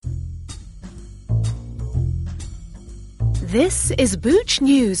This is Booch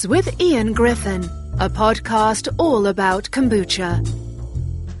News with Ian Griffin, a podcast all about kombucha.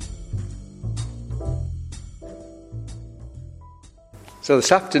 So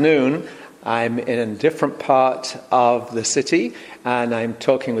this afternoon, I'm in a different part of the city, and I'm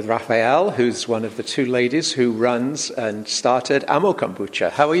talking with Raphael, who's one of the two ladies who runs and started Amo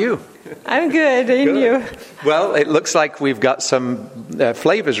Kombucha. How are you? I'm good, and you? Well, it looks like we've got some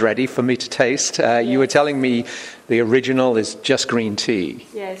flavors ready for me to taste. You were telling me the original is just green tea.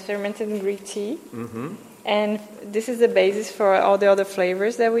 Yes, fermented green tea. Mm-hmm. And this is the basis for all the other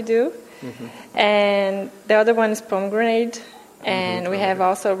flavors that we do. Mm-hmm. And the other one is pomegranate. And we have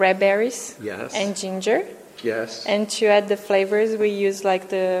also red berries. Yes. And ginger. Yes. And to add the flavors, we use like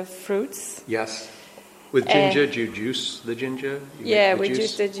the fruits. Yes. With ginger, do you juice the ginger? We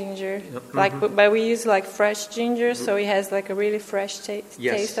juice the ginger. Mm-hmm. But we use like fresh ginger, so it has like a really fresh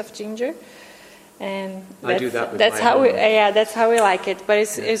taste of ginger. And I do that with that's my how own. that's how we like it. But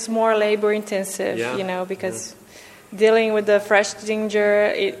it's more labor intensive, because dealing with the fresh ginger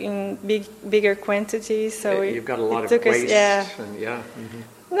in bigger quantities. So you've got a lot of waste.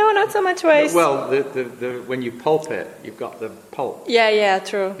 No, not so much waste. Well, the when you pulp it, you've got the pulp. Yeah,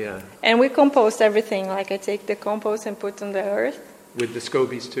 true. Yeah. And we compost everything. Like I take the compost and put on the earth. With the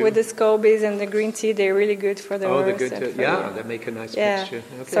scobies too? With the scobies and the green tea, they're really good for the earth. Oh, they're good too. Yeah, they make a nice mixture.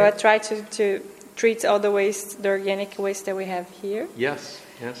 Okay. So I try to treat all the waste, the organic waste that we have here. Yes.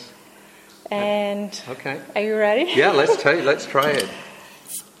 And okay. Are you ready? Yeah, let's try it.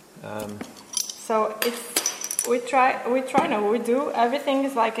 So we do everything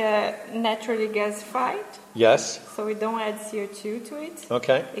is like a naturally gasified. Yes. So we don't add CO2 to it.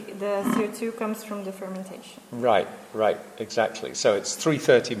 Okay. The CO2 comes from the fermentation. Right, exactly. So it's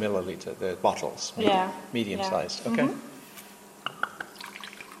 330 milliliter, the bottles. Medium sized. Okay. Mm-hmm.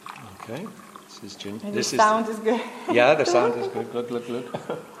 Okay. This is ginger. And the sound is good. Yeah, the sound is good. Look.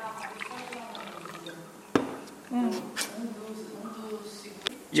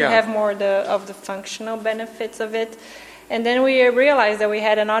 To have more of the functional benefits of it. And then we realized that we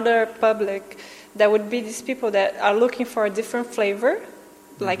had another public that would be these people that are looking for a different flavor,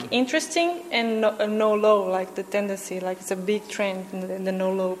 like interesting and no low, like the tendency, like it's a big trend in the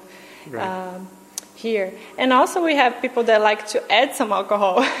no low here. And also we have people that like to add some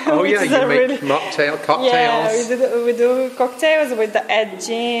alcohol. Oh yeah, you make cocktails. Yeah, we do cocktails with the add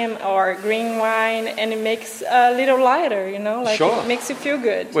gin or green wine, and it makes a little lighter, it makes you feel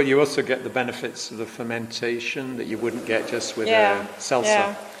good. Well, you also get the benefits of the fermentation that you wouldn't get just with a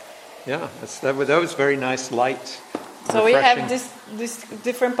seltzer. Yeah, that was very nice, light. So we have this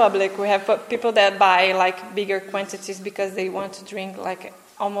different public. We have people that buy like bigger quantities because they want to drink like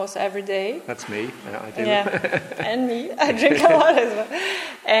almost every day. That's me. I do. Yeah, and me. I drink a lot as well.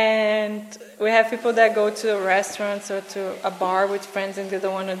 And we have people that go to restaurants or to a bar with friends and they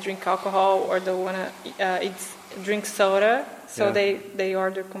don't want to drink alcohol or don't want to drink soda. So they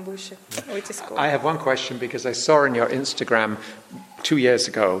order kombucha, which is cool. I have one question because I saw on your Instagram 2 years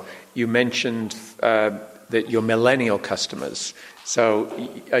ago you mentioned that your millennial customers. So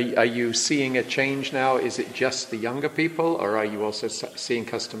are you seeing a change now? Is it just the younger people, or are you also seeing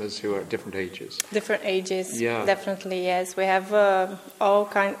customers who are at different ages? Different ages, definitely, yes. We have all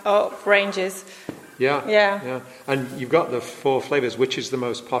ranges. Yeah. And you've got the 4 flavors. Which is the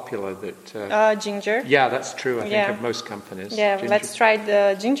most popular? Ginger. Yeah, that's true, I think, of most companies. Yeah, ginger. Let's try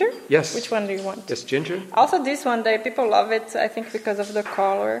the ginger. Yes. Which one do you want? Yes, ginger. Also this one, people love it, I think, because of the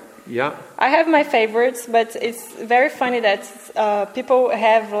color. Yeah. I have my favorites, but it's very funny that people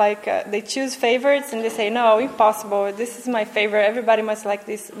have they choose favorites and they say, no, impossible, this is my favorite, everybody must like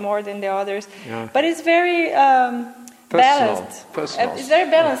this more than the others. Yeah. But it's very balanced. Personal. It's very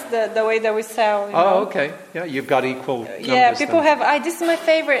balanced, the way that we sell. Okay. Yeah, you've got equal numbers. Yeah, people have, this is my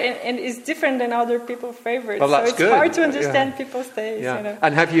favorite, and it's different than other people's favorites. Well, that's so it's hard to understand people's taste. Yeah.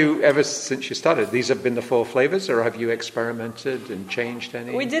 And have you ever, since you started, these have been the 4 flavors, or have you experimented and changed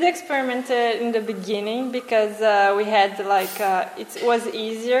any? We did experiment in the beginning because we had it was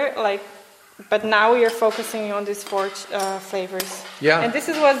easier, but now we are focusing on these 4 flavors. Yeah. And this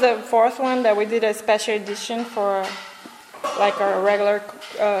was the 4th one that we did a special edition for our regular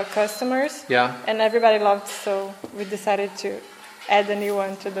customers. Yeah. And everybody loved, so we decided to add a new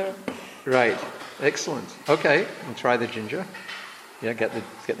one to the... Right. Excellent. Okay. And try the ginger. Yeah, get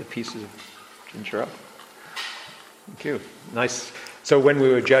the pieces of ginger up. Thank you. Nice. So when we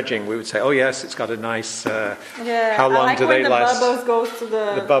were judging, we would say, oh yes, it's got a nice... how long do they last? The bubbles goes to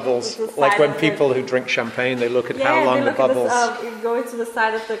the bubbles. Like when people who drink champagne, they look at how long the bubbles... go to the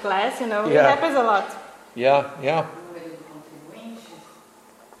side of the glass, It happens a lot. Yeah.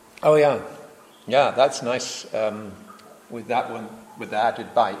 Oh yeah, that's nice. with that one, with the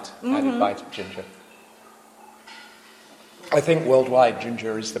added bite of ginger. I think worldwide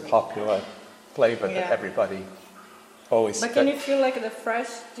ginger is the popular flavor that everybody always. But can you feel like the fresh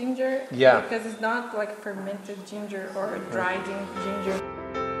ginger? Yeah. Because it's not like fermented ginger or dried ginger.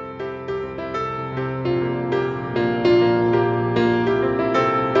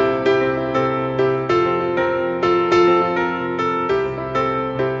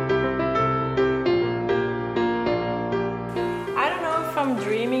 I don't know if I'm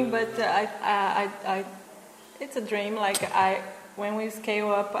dreaming, but it's a dream. Like when we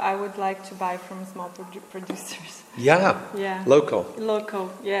scale up, I would like to buy from small producers. Yeah. Local,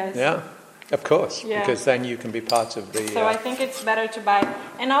 yes. Yeah, of course, Yeah. because then you can be part of the... So I think it's better to buy.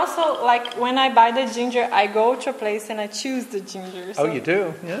 And also, like, when I buy the ginger, I go to a place and I choose the ginger. So Oh, you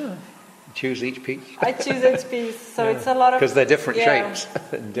do? Yeah. Choose each piece? I choose each piece. So it's a lot of... Because they're different shapes.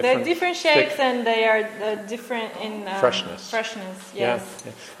 and They're different shapes thick and they are different in... Freshness. Freshness, yes.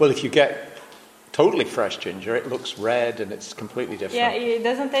 Yeah. Well, if you get totally fresh ginger, it looks red and it's completely different. Yeah, it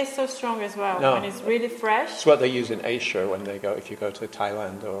doesn't taste so strong as well. No. When it's really fresh. It's what they use in Asia when they go, if you go to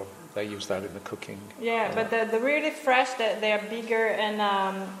Thailand, or they use that in the cooking. Yeah, but the really fresh, they are bigger and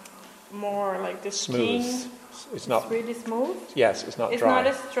more like the Smooth. skin. It's not really smooth. Yes, it's not It's dry. not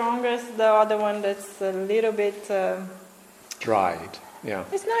as strong as the other one that's a little bit... dried. Yeah.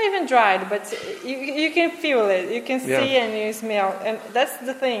 It's not even dried, but you can feel it. You can see and you smell. And that's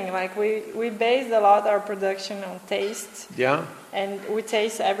the thing. Like we based a lot our production on taste. Yeah. And we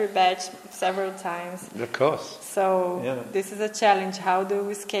taste every batch several times. Of course. So this is a challenge. How do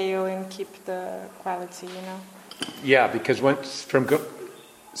we scale and keep the quality, Yeah, because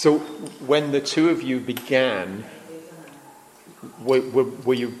so when the two of you began,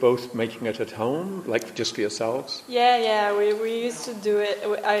 were you both making it at home, like just for yourselves? Yeah. We used to do it.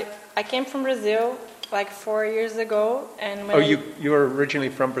 I came from Brazil like 4 years ago, and when you were originally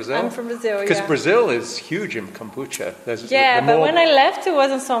from Brazil? I'm from Brazil, because Brazil is huge in kombucha. But when I left, it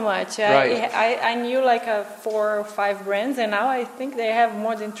wasn't so much. Right. I knew like 4 or 5 brands, and now I think they have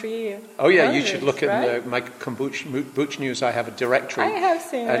more than 3. Oh yeah, you should look at my kombucha news. I have a directory. I have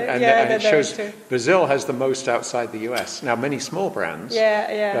seen it. And it shows Brazil has the most outside the US. Now many small brands.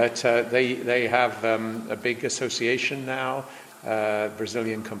 But they have a big association now,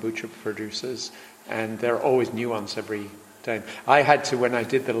 Brazilian kombucha producers. And there are always new ones every day. I had to, when I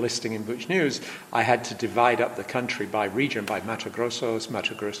did the listing in Butch News, I had to divide up the country by region, by Mato Grosso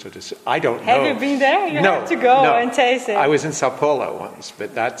do Sul. I don't know. Have you been there? You have to go and taste it. I was in Sao Paulo once,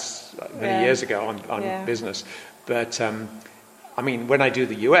 but that's many years ago on business. But, I mean, when I do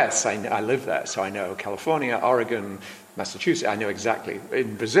the US, I live there, so I know California, Oregon, Massachusetts, I know exactly.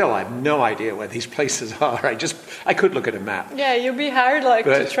 In Brazil, I have no idea where these places are. I could look at a map. Yeah, you'd be hard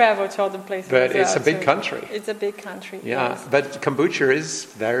to travel to other places. But it's a big country. It's a big country. Yeah, yes. but kombucha is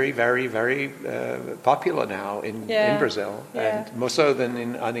very, very, very popular now in Brazil, and more so than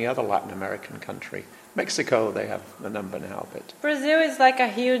in any other Latin American country. Mexico, they have a number now, but Brazil is like a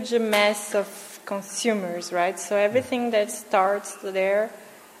huge mass of consumers, right? So everything that starts there.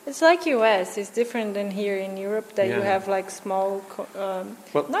 It's like US. It's different than here in Europe that you have like small,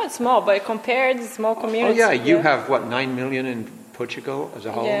 not small, but compared small communities. Oh yeah, you have 9 million in Portugal as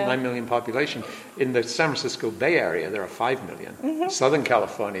a whole, 9 million population. In the San Francisco Bay Area, there are 5 million. Mm-hmm. Southern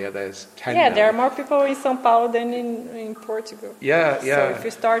California, there's 10 million. There are more people in São Paulo than in Portugal. Yeah. So if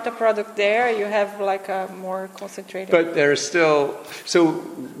you start a product there, you have like a more concentrated. But there is still. So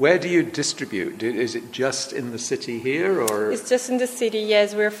where do you distribute? Is it just in the city here, or? It's just in the city.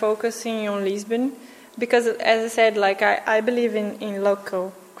 Yes, we're focusing on Lisbon because, as I said, like I believe in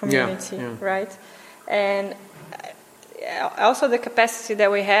local community, right? And also the capacity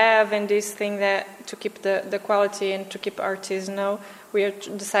that we have and this thing that to keep the quality and to keep artisanal, we are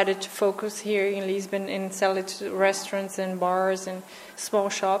decided to focus here in Lisbon and sell it to restaurants and bars and small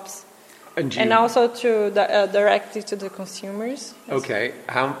shops, and also to directly to the consumers. Okay,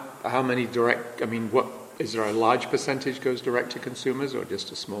 how many direct? I mean, what is there? A large percentage goes direct to consumers, or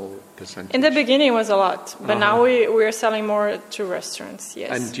just a small percentage? In the beginning, it was a lot, but now we are selling more to restaurants. Yes.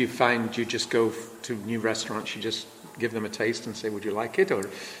 And do you find you just go to new restaurants? You just give them a taste and say, would you like it? Or,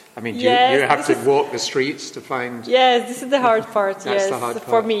 I mean, do you have to walk the streets to find... Yes, this is the hard part, That's the hard part.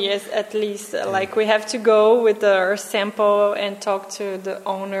 For me, yes, at least. Like, we have to go with our sample and talk to the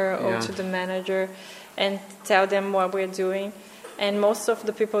owner or to the manager and tell them what we're doing. And most of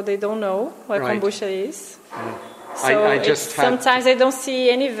the people, they don't know what kombucha is. So sometimes they don't see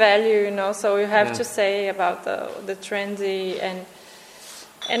any value, so you have to say about the trendy and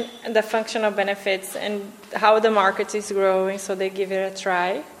the functional benefits and how the market is growing, so they give it a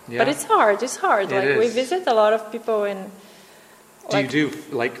try. Yeah. But it's hard. We visit a lot of people and Do you do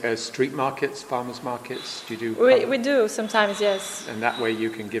like street markets, farmers markets? Do you do? We do sometimes, yes. And that way you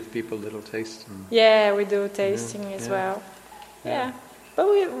can give people a little taste. Yeah, we do tasting as well. Yeah. But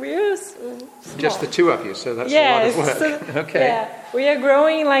we use just the two of you, so that's a lot of work. Okay. Yeah, we are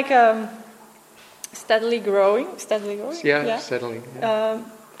growing like steadily growing. Yeah, steadily. Yeah.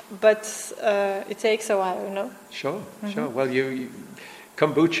 But it takes a while, you know. Sure. Well, you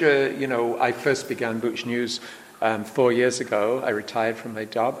kombucha. You know, I first began Butch News 4 years ago. I retired from my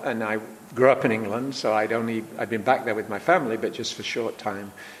job, and I grew up in England, so I'd been back there with my family, but just for a short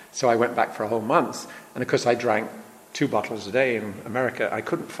time. So I went back for a whole month, and of course I drank 2 bottles a day in America. I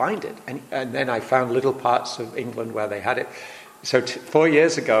couldn't find it, and then I found little parts of England where they had it. So 4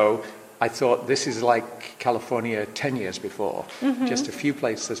 years ago, I thought this is like California 10 years before, just a few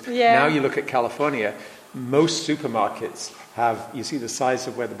places. Yeah. Now you look at California, most supermarkets have, you see the size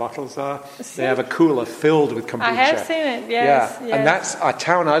of where the bottles are? They have a cooler filled with kombucha. I have seen it, yes. Yeah, and that's a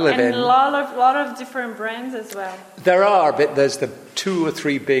town I live in. And a lot of different brands as well. There are, but there's the 2 or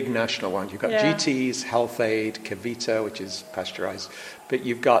 3 big national ones. You've got GT's, Health Aid, Kavita, which is pasteurized. But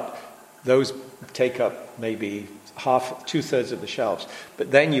you've got, those take up maybe 2/3 of the shelves.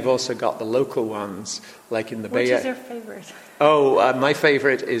 But then you've also got the local ones, like in the Bay Area. Which is your favorite? My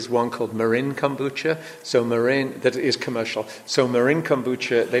favorite is one called Marin Kombucha. So Marin, that is commercial. So Marin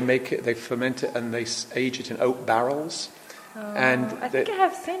Kombucha, they ferment it and they age it in oak barrels. And I think I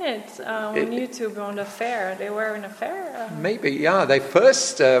have seen it on YouTube on the fair. They were in a fair. Maybe, yeah. They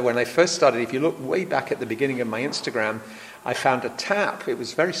first, when I first started, if you look way back at the beginning of my Instagram, I found a tap. It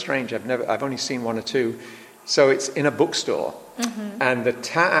was very strange. I've only seen 1 or 2. So it's in a bookstore, and the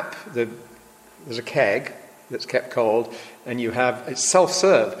tap, there's a keg that's kept cold, and it's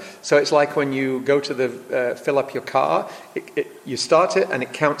self-serve. So it's like when you go to fill up your car, you start it and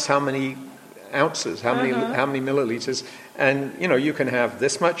it counts how many ounces, how many milliliters, and you can have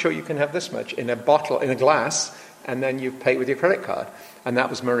this much or you can have this much in a bottle, in a glass, and then you pay with your credit card. And that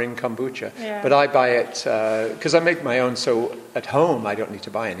was Marin Kombucha. Yeah. But I buy it because I make my own, so at home I don't need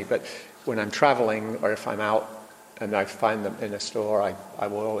to buy any, but when I'm traveling or if I'm out and I find them in a store, I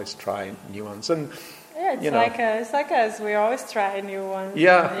will always try new ones. And it's like us. We always try new ones.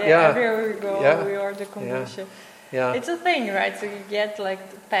 Yeah. Everywhere we go, we order kombucha. Yeah. It's a thing, right? So you get like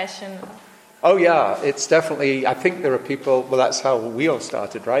the passion. Oh yeah, it's definitely. I think there are people. Well, that's how we all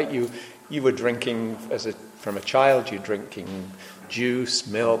started, right? You were drinking from a child. You're drinking juice,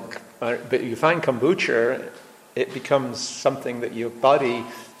 milk, but you find kombucha, it becomes something that your body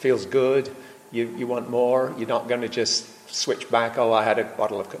feels good. You want more. You're not going to just switch back. Oh, I had a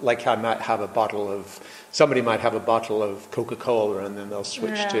bottle of, like I might have a bottle of, somebody might have a bottle of Coca-Cola and then they'll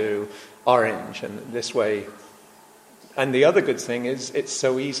switch to orange, and this way. And the other good thing is it's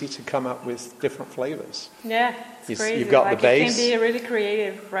so easy to come up with different flavors. Yeah, it's crazy. You've got the base. You can be really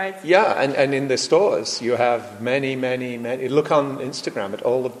creative, right? Yeah, and in the stores you have many. Look on Instagram at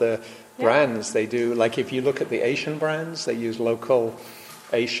all of the brands they do. Like if you look at the Asian brands, they use local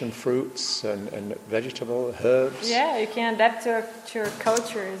Asian fruits and vegetable herbs. Yeah, you can adapt to your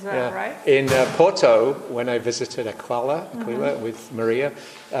culture as well, right? In Porto, when I visited Aquila with Maria,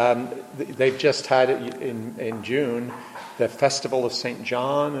 they've just had in June the Festival of St.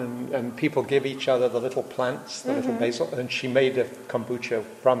 John, and people give each other the little plants, the little basil, and she made a kombucha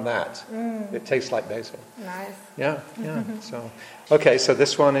from that. It tastes like basil. Nice. Yeah. So, okay, so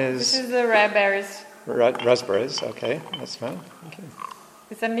this one is... This is the raspberries. Raspberries, okay, that's fine. Okay.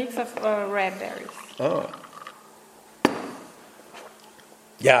 It's a mix of raspberries. Oh.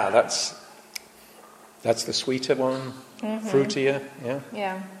 Yeah, that's the sweeter one, fruitier, yeah.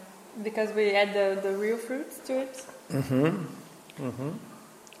 Yeah, because we add the real fruits to it. And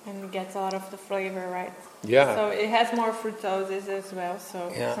it gets a lot of the flavor, right? Yeah. So it has more fructose as well,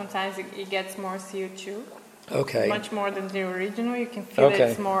 so sometimes it gets more CO2. Okay. Much more than the original. You can feel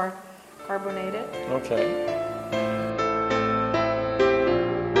it's more carbonated. Okay.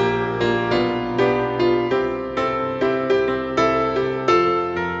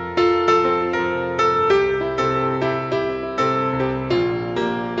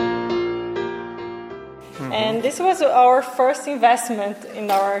 And this was our first investment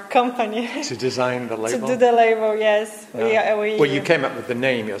in our company. To design the label? To do the label, yes. Yeah. Well, you came up with the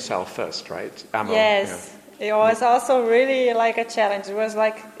name yourself first, right? Ammo. Yes. Yeah. It was also really like a challenge. It was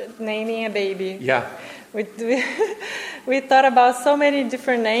like naming a baby. Yeah. We thought about so many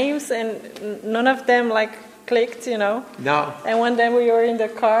different names, and none of them like clicked, No. And one day we were in the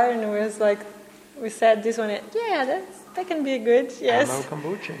car, and we said this one, that can be good, yes. Ammo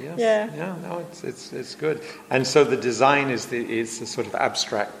kombucha, yes. Yeah. No, it's good. And so the design is the sort of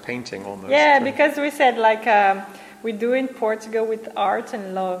abstract painting almost. Yeah, because we said we do in Portugal with art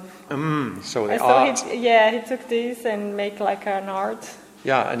and love. So the And art. so he took this and make like an art.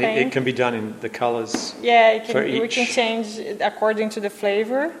 Yeah, and it can be done in the colors. Yeah, we each. can change it according to the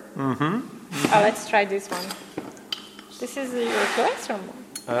flavor. Let's try this one. This is your glass or more?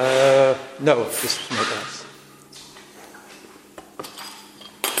 No, this is my glass.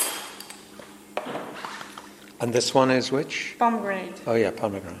 And this one is which? Pomegranate. Oh yeah,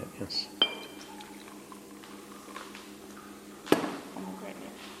 pomegranate, yes.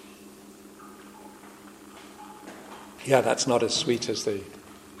 Pomegranate. Yeah, that's not as sweet as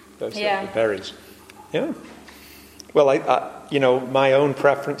those Yeah. the berries. Yeah. Well, my own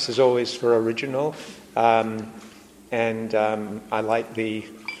preference is always for original, and I like the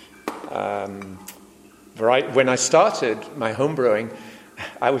variety. When I started my home brewing,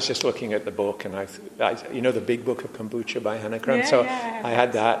 I was just looking at the book, and the big book of kombucha by Hannah Kram. So I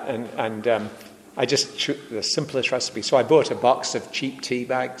had that, and I just chose the simplest recipe. So I bought a box of cheap tea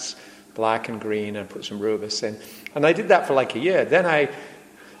bags, black and green, and put some rubus in, and I did that for like a year. Then I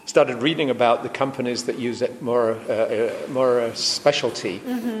started reading about the companies that use it more specialty,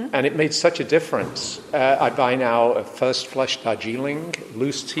 and it made such a difference. I buy now a First Flush Darjeeling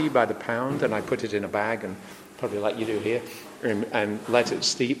loose tea by the pound, and I put it in a bag, and probably like you do here, and let it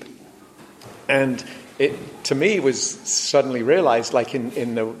steep. And it, to me, was suddenly realized, like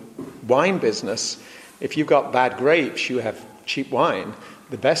in the wine business, if you've got bad grapes, you have cheap wine.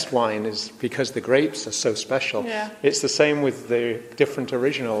 The best wine is because the grapes are so special. Yeah. It's the same with the different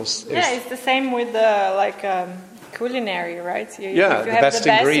originals. It's the same with the culinary, right? If you the have best the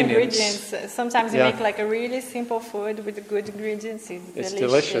best ingredients. sometimes you make like a really simple food with good ingredients. It's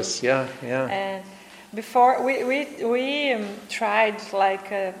delicious. Yeah. And before we tried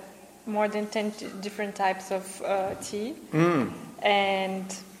like more than 10 different types of tea, and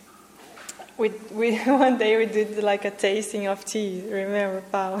we one day we did like a tasting of tea. Remember,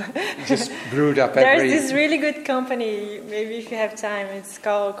 Paul? Just brewed up There's this really good company. Maybe if you have time, it's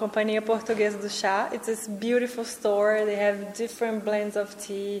called Companhia Portuguesa do Chá. It's this beautiful store. They have different blends of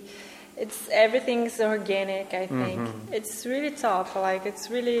tea. Everything's organic. I think it's really top. Like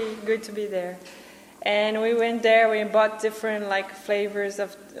it's really good to be there. And we went there. We bought different like flavors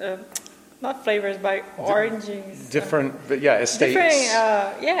of. Not flavors, but oranges. Different, estates.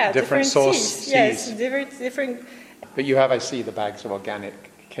 Different sauce teas. Yes, different. But you have, I see, the bags of organic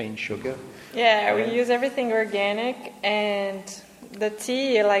cane sugar. Yeah, we use everything organic, and the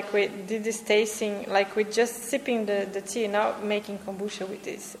tea, like we did this tasting, like we just sipping the tea, not making kombucha with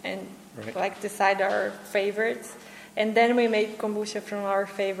this, and like decide our favorites, and then we make kombucha from our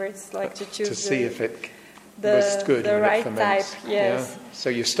favorites, like to choose to see if it was good, the right type. Yes. Yeah. So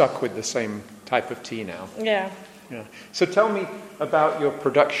you're stuck with the same type of tea now. Yeah. So tell me about your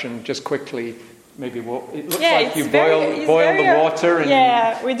production, just quickly. Maybe it looks like you boil the water.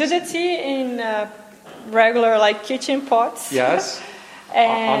 And we do the tea in regular like kitchen pots. Yes.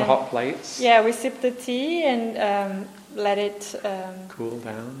 On hot plates. Yeah, we sip the tea and let it cool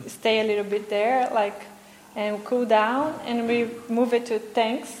down. Stay a little bit there, and cool down, and we move it to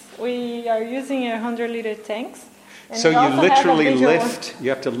tanks. We are using 100-liter tanks. So you literally lift, you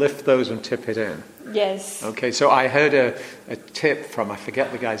have to lift those and tip it in? Yes. Okay, so I heard a tip from, I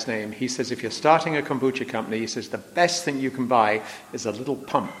forget the guy's name, he says if you're starting a kombucha company, he says the best thing you can buy is a little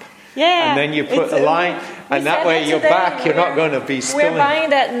pump. Yeah. And then you put a line, and that way you're back, you're not going to be spilling. We're buying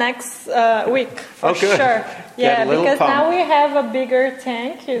that next week, for good. sure. Yeah, because pump. now we have a bigger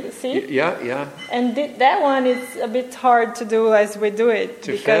tank, you see? Yeah. And that one is a bit hard to do as we do it.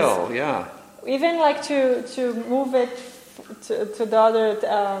 To fill, yeah. Even like to move it to the other,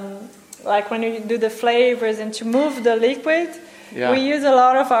 like when you do the flavors and to move the liquid, we use a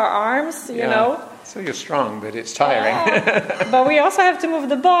lot of our arms, you know. So you're strong, but it's tiring. But we also have to move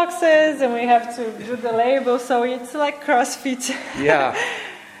the boxes and we have to do the label, so it's like CrossFit. Yeah.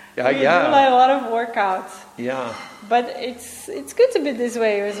 We do like a lot of workouts. Yeah. But it's good to be this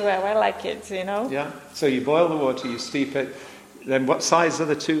way as well. I like it, you know. Yeah. So you boil the water, you steep it. Then what size are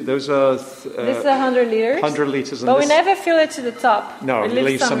the two? Those are... this is 100 liters. 100 liters. But we never fill it to the top. No, we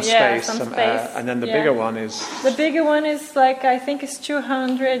leave some space. Some space. And then the bigger one is... The bigger one is like, I think it's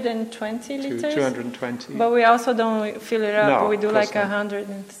 220 liters. 220. But we also don't fill it up. No, we do like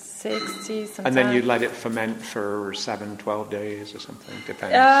 160 sometimes. And then you let it ferment for 12 days or something,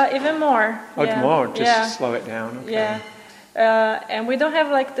 depends. Even more. More, just slow it down. Okay. Yeah. And we don't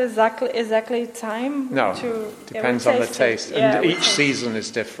have like the exactly time. No, depends on the taste. And each season is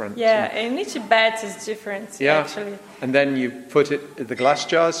different. Yeah, and each batch is different, actually. And then you put it in the glass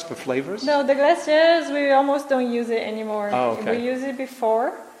jars for flavors? No, the glass jars, we almost don't use it anymore. Oh, okay. We use it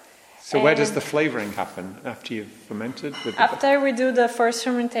before. So where does the flavoring happen after you've fermented? After we do the first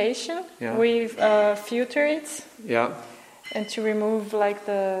fermentation, we filter it. Yeah. And to remove like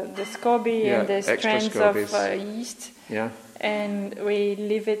the SCOBY and the strands of yeast. Yeah. And we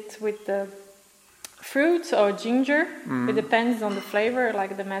leave it with the fruit or ginger. It depends on the flavor,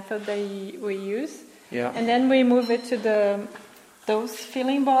 like the method that we use. Yeah. And then we move it to those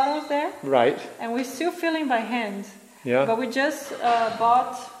filling bottles there. Right. And we're still filling by hand. Yeah. But we just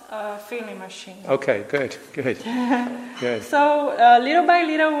bought a filling machine. Okay, good. Good. So little by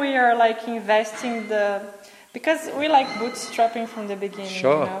little we are like investing because we like bootstrapping from the beginning.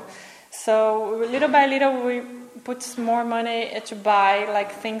 Sure. You know? So little by little we put more money to buy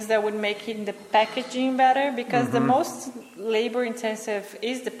like things that would make it the packaging better, because the most labor intensive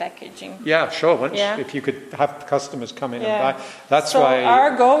is the packaging. Yeah, sure. If you could have customers come in and buy, that's so why.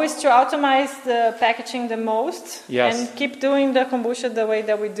 Our goal is to automate the packaging the most, yes, and keep doing the kombucha the way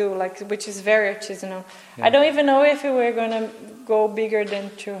that we do, which is very artisanal. Yeah. I don't even know if we're going to go bigger than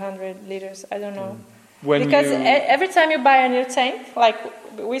 200 liters. I don't know. Because every time you buy a new tank, like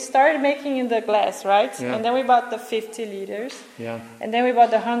we started making in the glass, right? Yeah. And then we bought the 50 liters. Yeah. And then we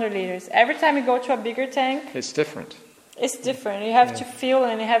bought the 100 liters. Every time you go to a bigger tank, it's different. It's different. You have to feel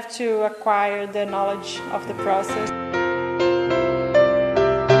and you have to acquire the knowledge of the process.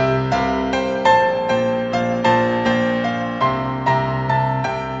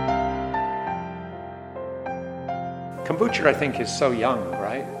 Kombucha, I think, is so young,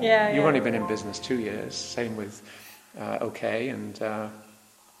 right? Yeah. You've only been in business 2 years. Same with OK. And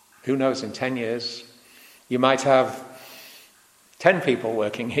who knows, in 10 years, you might have 10 people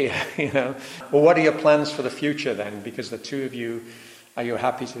working here, you know. Well, what are your plans for the future then? Because the two of you, are you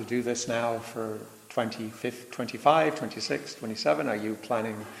happy to do this now for 25, 26, 27? Are you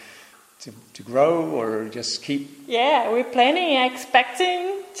planning to grow or just keep? Yeah, we're planning,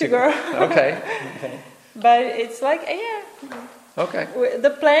 expecting to grow. Okay. But it's like, Okay. The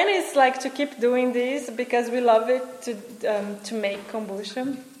plan is like to keep doing this because we love it to make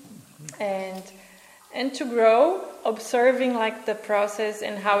kombucha and to grow, observing like the process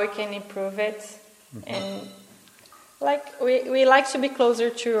and how we can improve it, and like we like to be closer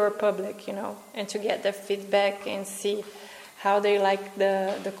to our public, you know, and to get their feedback and see how they like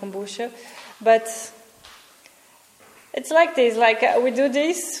the kombucha. But it's like this, like we do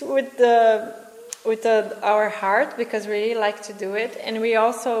this with our heart because we really like to do it, and we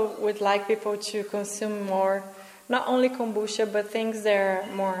also would like people to consume more, not only kombucha, but things that are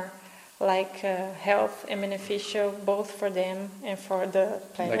more like health and beneficial, both for them and for the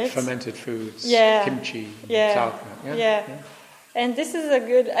planet. Like fermented foods, kimchi, sauerkraut. Yeah. And this is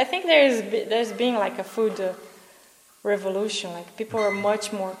I think there's been like a food revolution. Like people are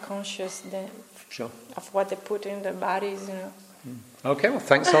much more conscious of what they put in their bodies, you know. Okay, well,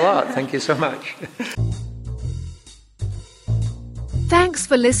 thanks a lot. Thank you so much. Thanks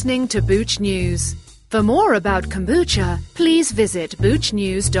for listening to Booch News. For more about kombucha, please visit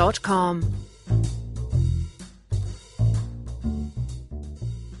boochnews.com.